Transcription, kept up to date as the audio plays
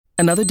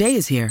Another day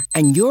is here,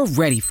 and you're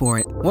ready for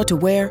it. What to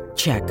wear?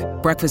 Check.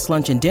 Breakfast,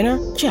 lunch, and dinner?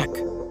 Check.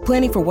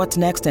 Planning for what's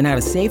next and how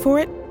to save for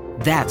it?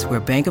 That's where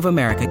Bank of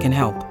America can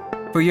help.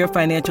 For your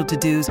financial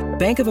to-dos,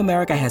 Bank of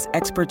America has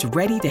experts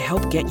ready to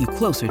help get you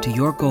closer to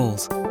your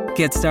goals.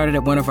 Get started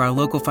at one of our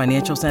local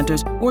financial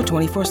centers or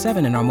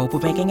 24/7 in our mobile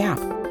banking app.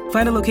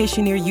 Find a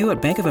location near you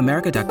at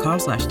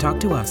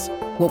bankofamerica.com/talktous.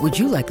 What would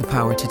you like the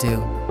power to do?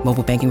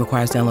 Mobile banking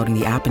requires downloading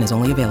the app and is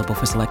only available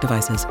for select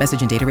devices.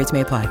 Message and data rates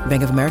may apply.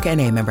 Bank of America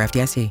N.A., member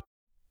FDIC.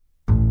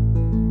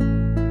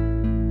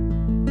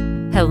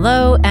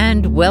 Hello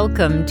and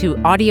welcome to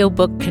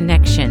Audiobook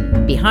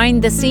Connection,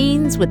 behind the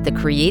scenes with the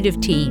creative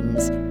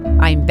teams.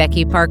 I'm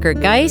Becky Parker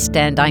Geist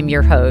and I'm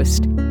your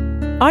host.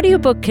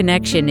 Audiobook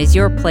Connection is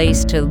your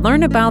place to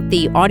learn about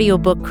the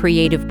audiobook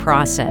creative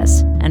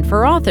process and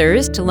for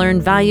authors to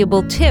learn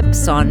valuable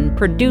tips on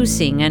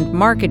producing and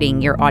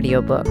marketing your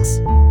audiobooks.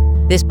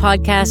 This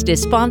podcast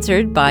is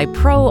sponsored by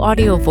Pro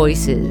Audio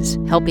Voices,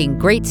 helping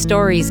great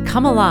stories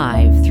come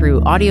alive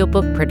through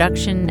audiobook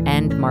production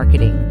and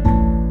marketing.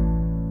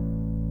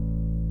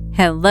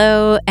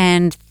 Hello,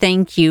 and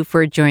thank you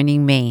for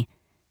joining me.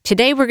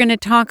 Today we're going to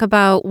talk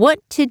about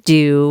what to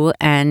do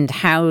and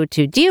how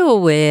to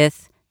deal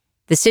with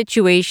the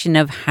situation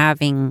of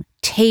having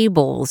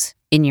tables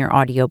in your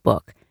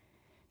audiobook.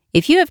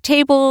 If you have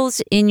tables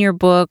in your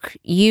book,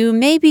 you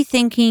may be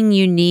thinking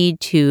you need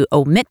to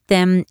omit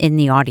them in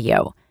the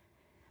audio.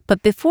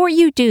 But before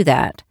you do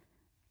that,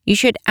 you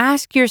should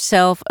ask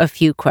yourself a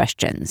few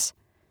questions.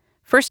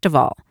 First of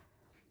all,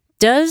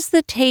 does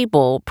the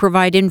table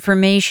provide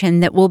information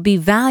that will be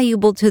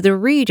valuable to the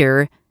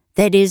reader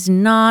that is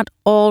not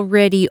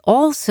already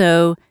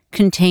also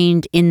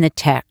contained in the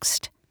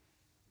text?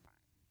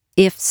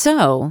 If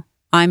so,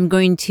 I'm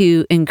going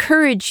to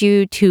encourage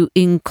you to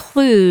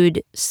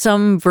include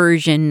some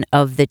version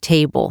of the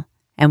table,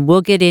 and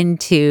we'll get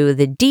into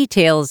the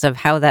details of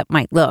how that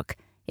might look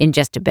in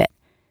just a bit.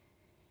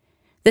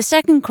 The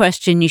second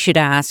question you should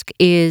ask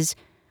is,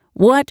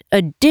 what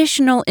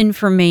additional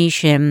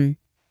information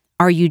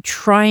are you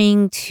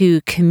trying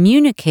to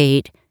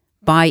communicate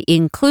by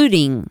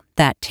including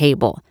that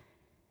table?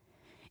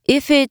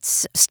 If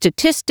it's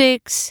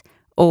statistics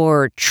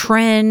or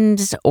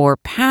trends or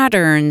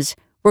patterns,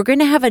 we're going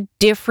to have a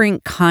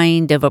different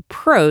kind of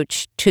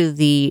approach to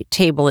the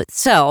table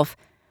itself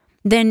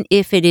than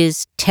if it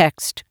is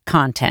text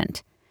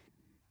content.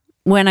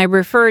 When I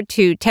refer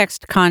to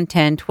text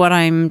content, what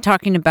I'm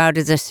talking about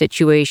is a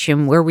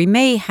situation where we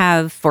may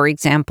have, for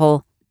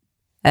example,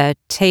 a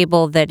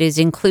table that is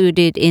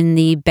included in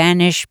the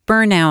Banish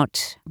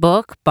Burnout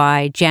book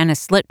by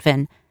Janice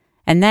Litvin,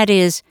 and that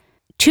is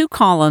 2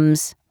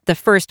 columns. The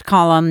first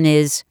column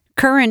is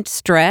current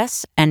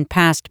stress and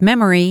past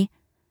memory.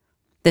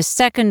 The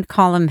second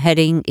column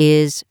heading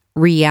is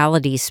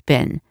reality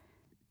spin.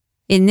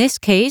 In this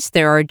case,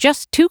 there are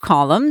just 2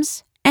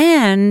 columns,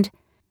 and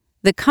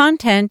the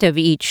content of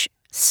each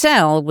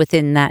cell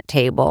within that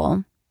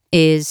table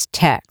is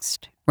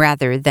text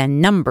rather than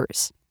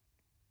numbers.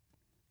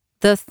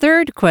 The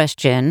third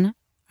question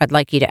I'd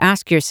like you to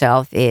ask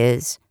yourself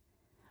is,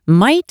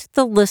 might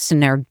the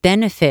listener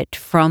benefit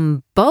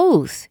from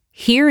both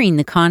hearing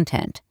the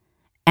content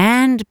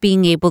and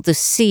being able to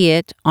see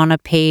it on a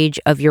page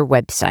of your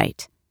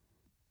website?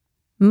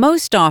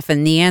 Most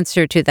often, the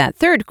answer to that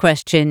third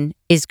question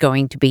is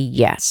going to be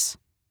yes.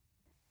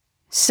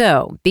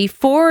 So,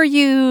 before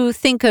you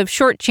think of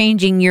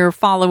shortchanging your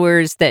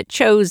followers that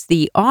chose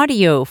the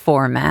audio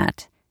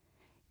format,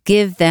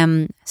 give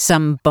them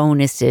some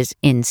bonuses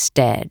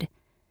instead.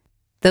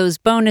 Those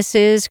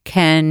bonuses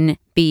can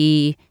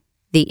be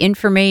the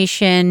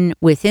information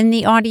within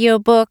the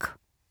audiobook,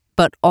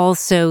 but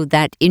also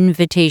that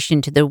invitation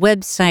to the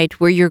website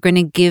where you're going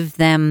to give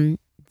them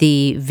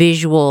the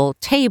visual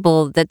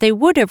table that they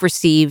would have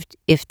received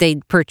if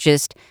they'd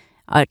purchased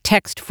a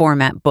text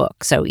format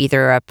book, so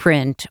either a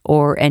print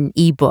or an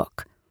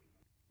ebook.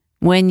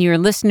 When your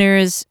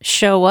listeners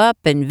show up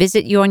and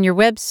visit you on your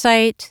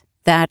website,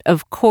 that,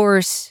 of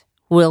course,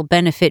 will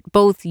benefit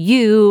both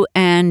you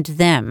and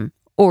them,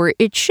 or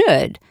it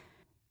should.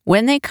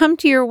 When they come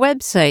to your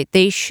website,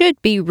 they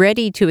should be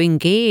ready to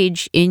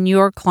engage in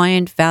your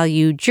client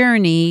value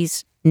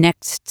journey's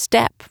next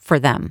step for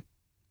them.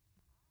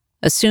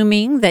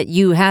 Assuming that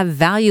you have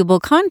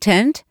valuable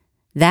content,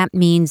 that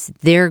means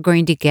they're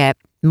going to get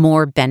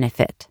more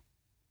benefit.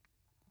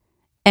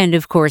 And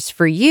of course,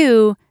 for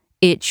you,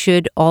 it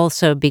should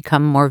also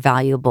become more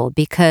valuable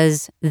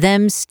because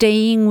them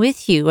staying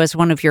with you as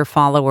one of your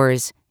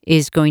followers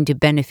is going to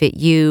benefit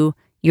you,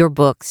 your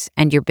books,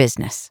 and your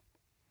business.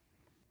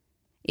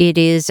 It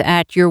is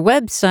at your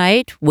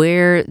website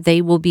where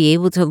they will be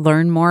able to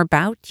learn more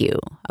about you,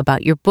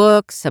 about your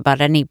books,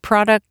 about any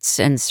products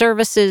and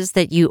services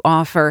that you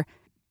offer,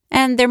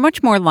 and they're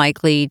much more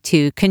likely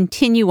to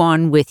continue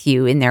on with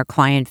you in their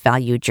client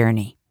value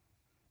journey.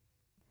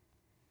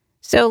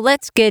 So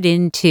let's get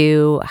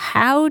into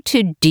how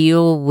to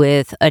deal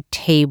with a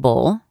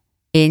table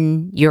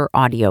in your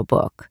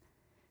audiobook.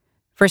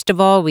 First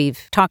of all,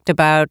 we've talked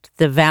about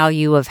the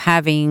value of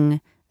having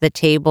the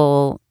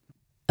table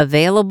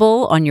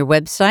available on your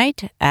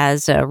website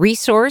as a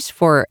resource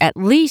for at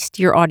least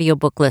your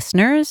audiobook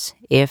listeners,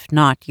 if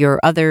not your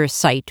other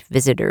site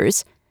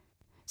visitors.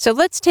 So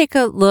let's take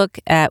a look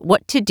at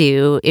what to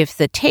do if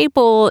the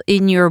table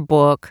in your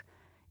book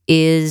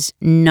is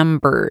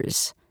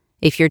numbers.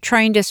 If you're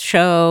trying to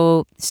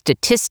show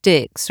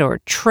statistics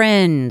or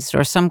trends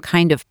or some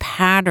kind of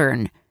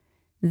pattern,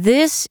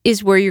 this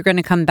is where you're going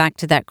to come back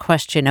to that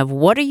question of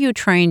what are you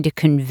trying to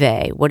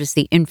convey? What is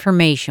the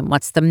information?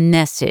 What's the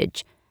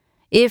message?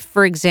 If,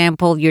 for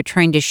example, you're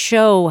trying to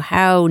show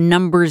how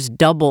numbers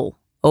double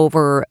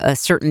over a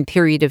certain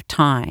period of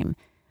time,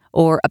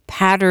 or a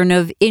pattern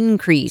of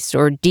increase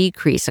or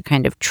decrease, a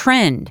kind of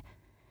trend,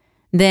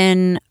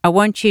 then I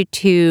want you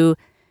to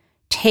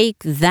take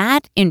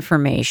that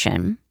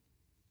information,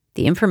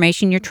 the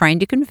information you're trying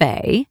to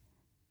convey,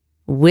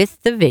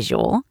 with the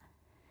visual,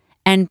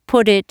 and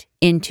put it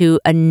into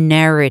a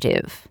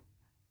narrative.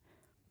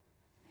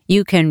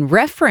 You can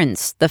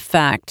reference the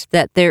fact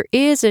that there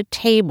is a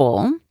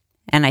table,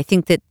 and I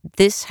think that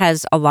this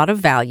has a lot of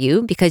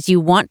value because you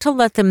want to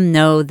let them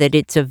know that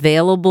it's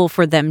available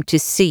for them to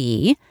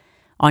see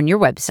on your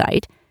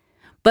website,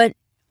 but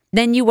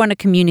then you want to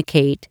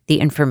communicate the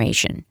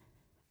information.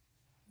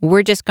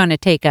 We're just going to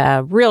take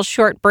a real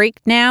short break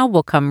now.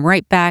 We'll come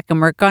right back and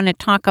we're going to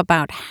talk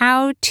about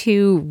how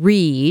to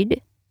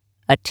read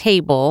a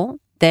table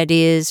that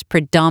is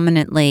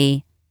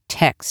predominantly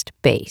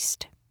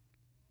text-based.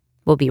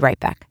 We'll be right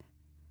back.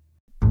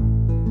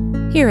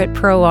 Here at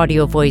Pro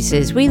Audio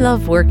Voices, we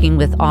love working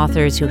with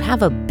authors who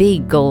have a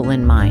big goal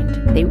in mind.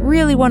 They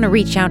really want to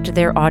reach out to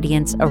their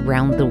audience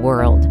around the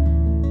world.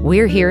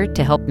 We're here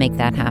to help make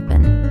that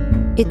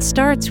happen. It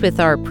starts with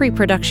our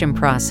pre-production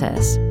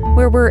process,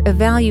 where we're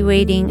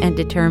evaluating and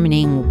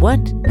determining what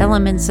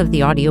elements of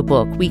the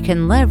audiobook we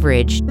can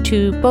leverage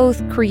to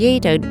both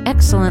create an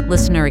excellent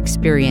listener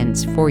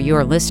experience for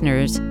your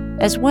listeners,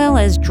 as well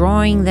as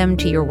drawing them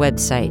to your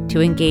website to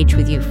engage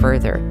with you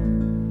further.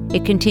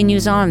 It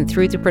continues on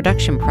through the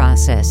production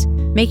process,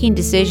 making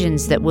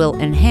decisions that will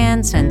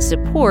enhance and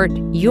support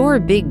your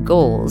big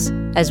goals,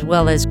 as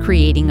well as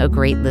creating a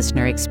great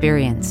listener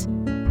experience.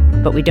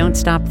 But we don't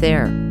stop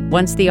there.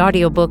 Once the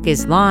audiobook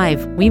is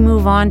live, we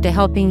move on to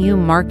helping you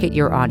market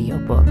your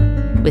audiobook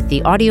with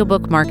the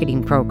Audiobook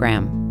Marketing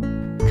Program.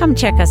 Come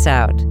check us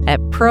out at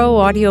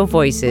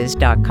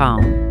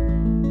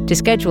proaudiovoices.com. To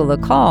schedule a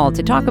call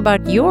to talk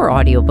about your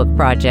audiobook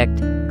project,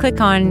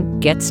 click on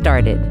Get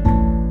Started.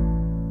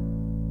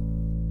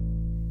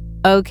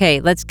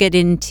 Okay, let's get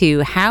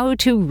into how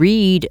to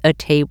read a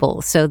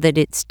table so that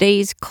it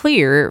stays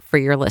clear for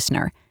your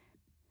listener.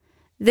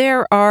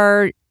 There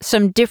are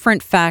some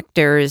different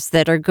factors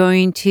that are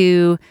going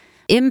to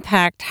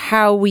impact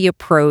how we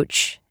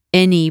approach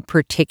any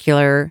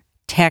particular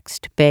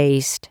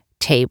text-based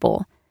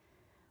table.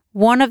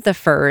 One of the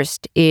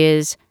first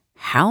is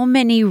how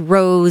many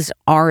rows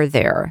are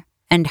there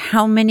and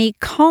how many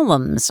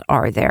columns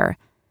are there?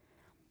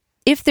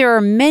 If there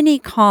are many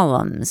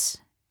columns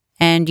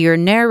and your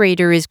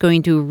narrator is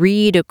going to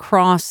read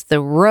across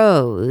the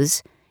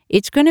rows,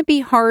 it's going to be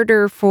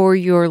harder for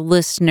your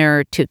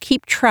listener to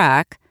keep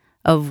track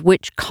of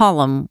which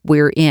column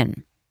we're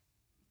in.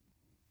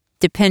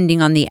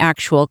 Depending on the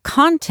actual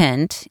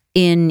content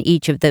in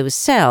each of those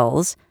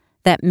cells,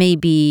 that may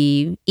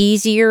be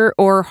easier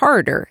or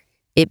harder.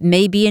 It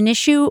may be an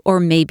issue or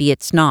maybe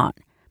it's not,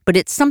 but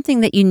it's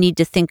something that you need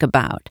to think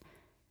about.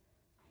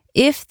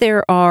 If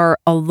there are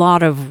a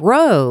lot of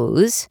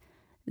rows,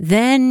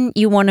 then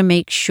you want to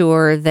make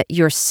sure that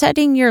you're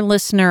setting your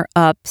listener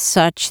up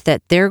such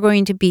that they're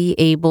going to be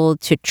able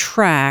to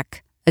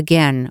track,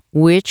 again,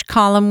 which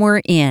column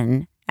we're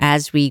in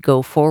as we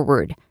go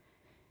forward.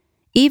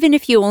 Even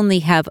if you only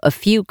have a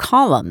few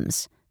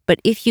columns, but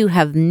if you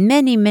have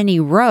many, many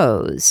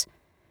rows,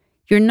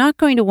 you're not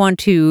going to want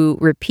to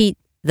repeat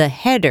the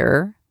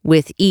header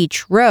with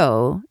each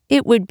row.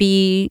 It would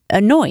be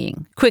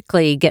annoying,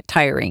 quickly get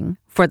tiring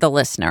for the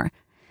listener.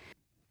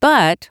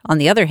 But on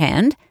the other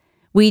hand,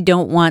 we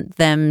don't want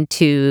them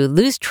to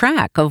lose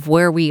track of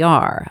where we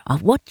are.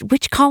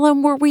 Which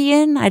column were we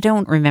in? I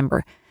don't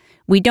remember.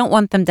 We don't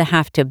want them to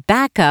have to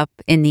back up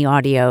in the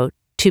audio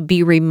to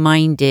be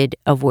reminded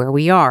of where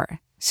we are.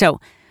 So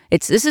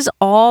this is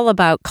all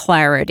about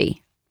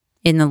clarity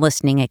in the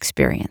listening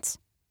experience.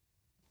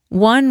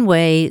 One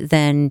way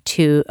then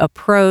to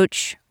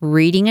approach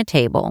reading a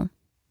table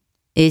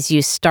is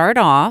you start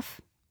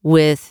off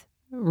with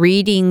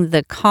reading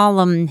the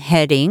column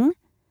heading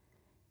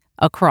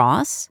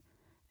across,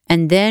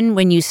 and then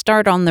when you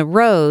start on the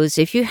rows,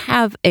 if you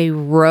have a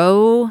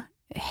row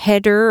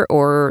header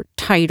or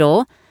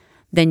title,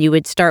 then you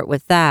would start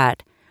with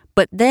that.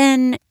 But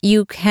then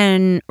you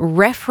can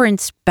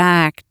reference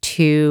back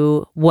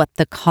to what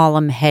the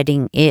column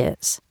heading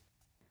is.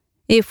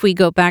 If we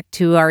go back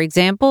to our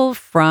example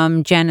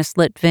from Janice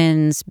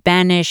Litvin's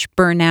Banish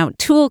Burnout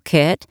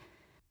Toolkit,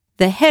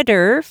 the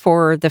header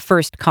for the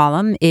first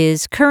column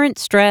is Current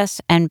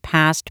Stress and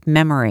Past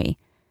Memory.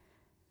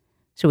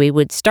 So we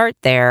would start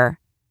there,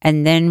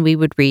 and then we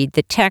would read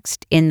the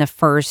text in the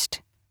first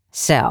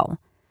cell.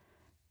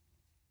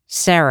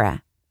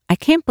 Sarah, I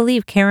can't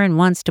believe Karen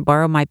wants to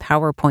borrow my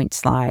PowerPoint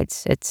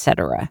slides,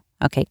 etc.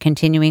 Okay,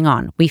 continuing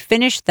on. We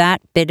finished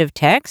that bit of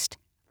text,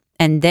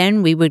 and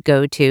then we would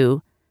go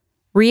to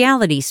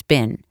reality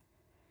spin.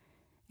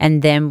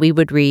 And then we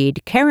would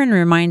read, Karen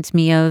reminds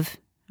me of,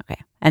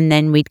 okay, and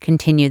then we'd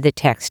continue the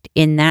text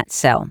in that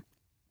cell.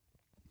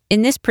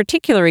 In this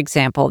particular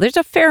example, there's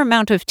a fair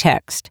amount of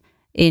text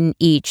in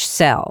each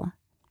cell.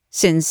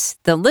 Since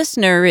the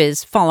listener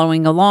is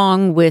following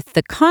along with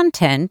the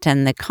content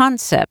and the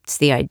concepts,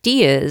 the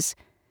ideas,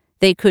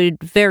 they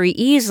could very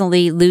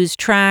easily lose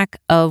track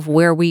of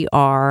where we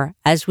are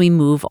as we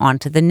move on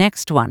to the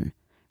next one.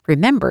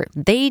 Remember,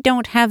 they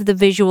don't have the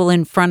visual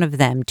in front of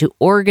them to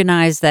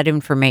organize that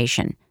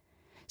information.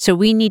 So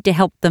we need to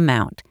help them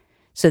out.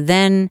 So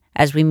then,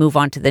 as we move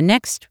on to the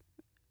next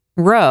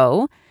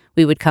row,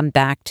 we would come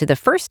back to the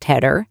first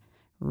header,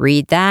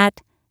 read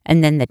that,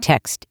 and then the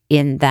text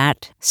in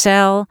that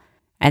cell.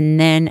 And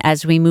then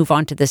as we move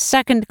on to the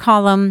second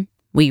column,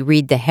 we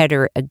read the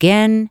header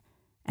again,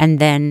 and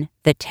then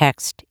the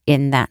text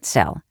in that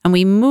cell. And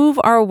we move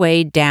our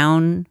way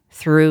down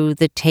through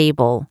the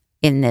table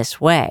in this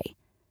way.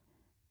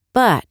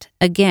 But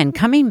again,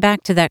 coming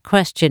back to that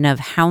question of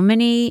how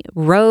many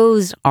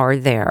rows are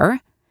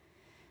there,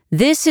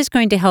 this is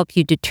going to help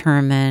you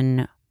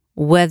determine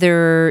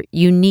whether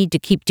you need to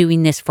keep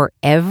doing this for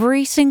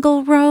every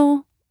single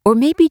row or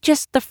maybe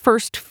just the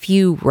first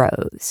few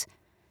rows.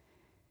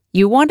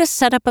 You want to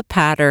set up a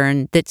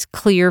pattern that's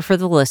clear for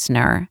the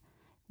listener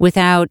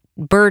without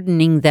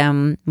burdening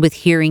them with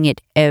hearing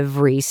it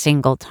every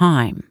single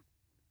time.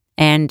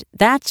 And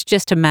that's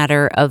just a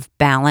matter of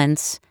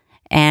balance,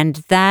 and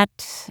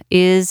that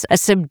is a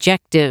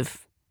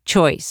subjective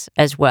choice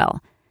as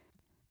well.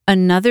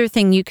 Another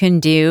thing you can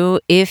do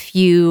if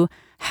you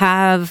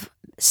have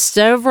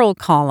several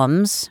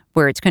columns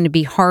where it's going to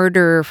be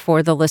harder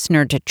for the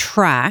listener to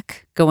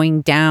track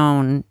going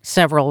down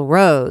several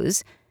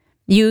rows,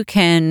 you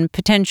can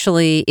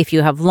potentially, if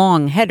you have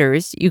long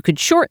headers, you could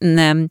shorten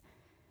them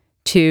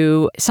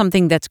to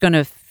something that's going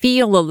to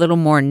feel a little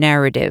more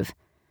narrative.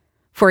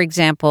 For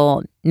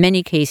example,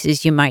 many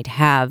cases you might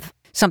have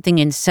something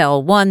in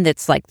cell 1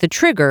 that's like the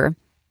trigger,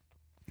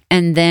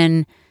 and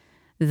then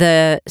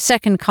the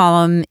second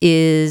column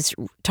is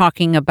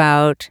talking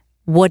about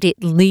what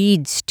it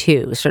leads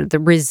to, sort of the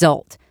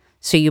result.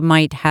 So you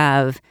might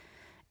have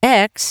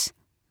X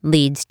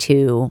leads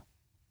to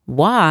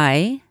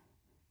Y,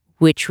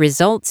 which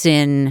results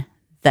in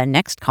the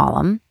next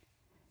column.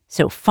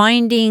 So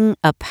finding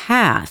a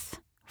path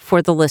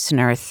for the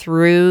listener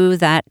through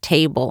that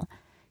table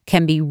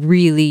can be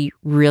really,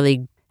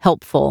 really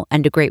helpful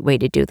and a great way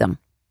to do them.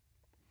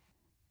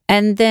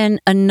 And then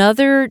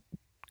another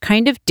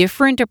kind of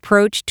different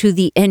approach to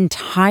the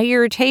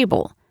entire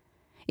table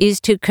is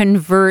to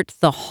convert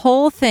the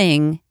whole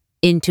thing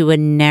into a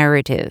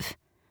narrative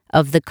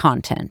of the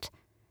content.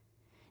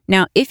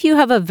 Now, if you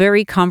have a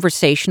very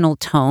conversational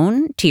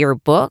tone to your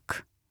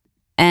book,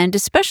 and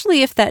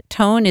especially if that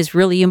tone is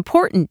really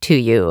important to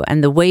you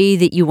and the way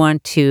that you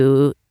want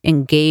to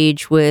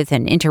engage with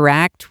and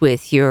interact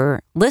with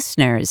your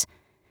listeners,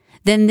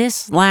 then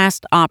this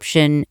last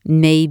option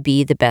may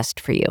be the best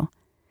for you.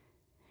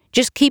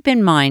 Just keep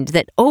in mind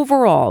that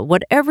overall,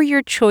 whatever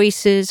your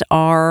choices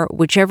are,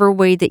 whichever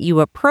way that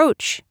you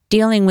approach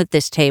dealing with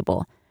this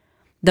table,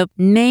 the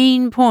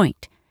main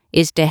point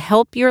is to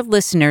help your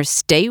listeners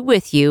stay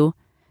with you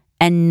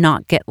and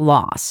not get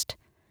lost.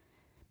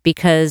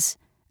 Because,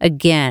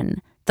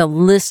 again, the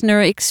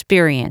listener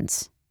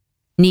experience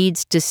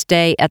needs to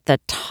stay at the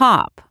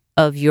top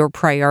of your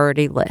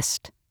priority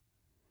list.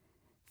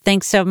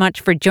 Thanks so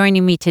much for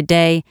joining me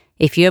today.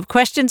 If you have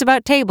questions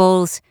about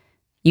tables,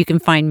 you can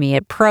find me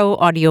at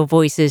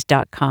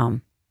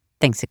proaudiovoices.com.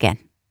 Thanks again.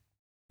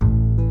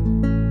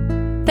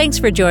 Thanks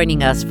for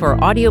joining us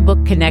for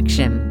Audiobook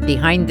Connection,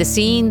 behind the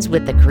scenes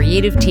with the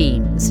creative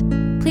teams.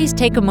 Please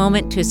take a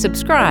moment to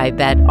subscribe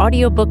at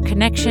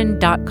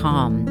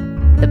audiobookconnection.com.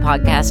 The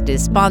podcast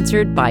is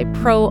sponsored by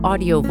Pro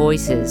Audio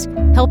Voices,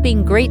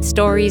 helping great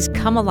stories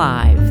come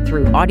alive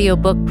through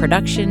audiobook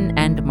production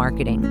and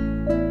marketing.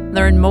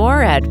 Learn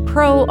more at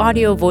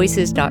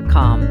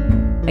proaudiovoices.com.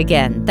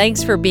 Again,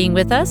 thanks for being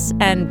with us,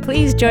 and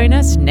please join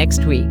us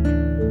next week.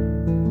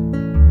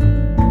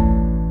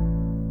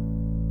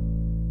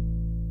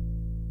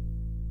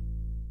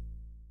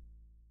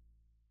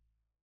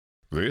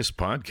 This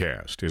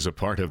podcast is a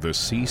part of the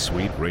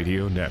C-Suite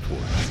Radio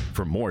Network.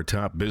 For more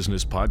top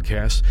business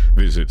podcasts,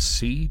 visit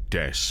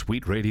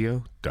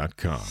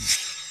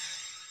c-suiteradio.com.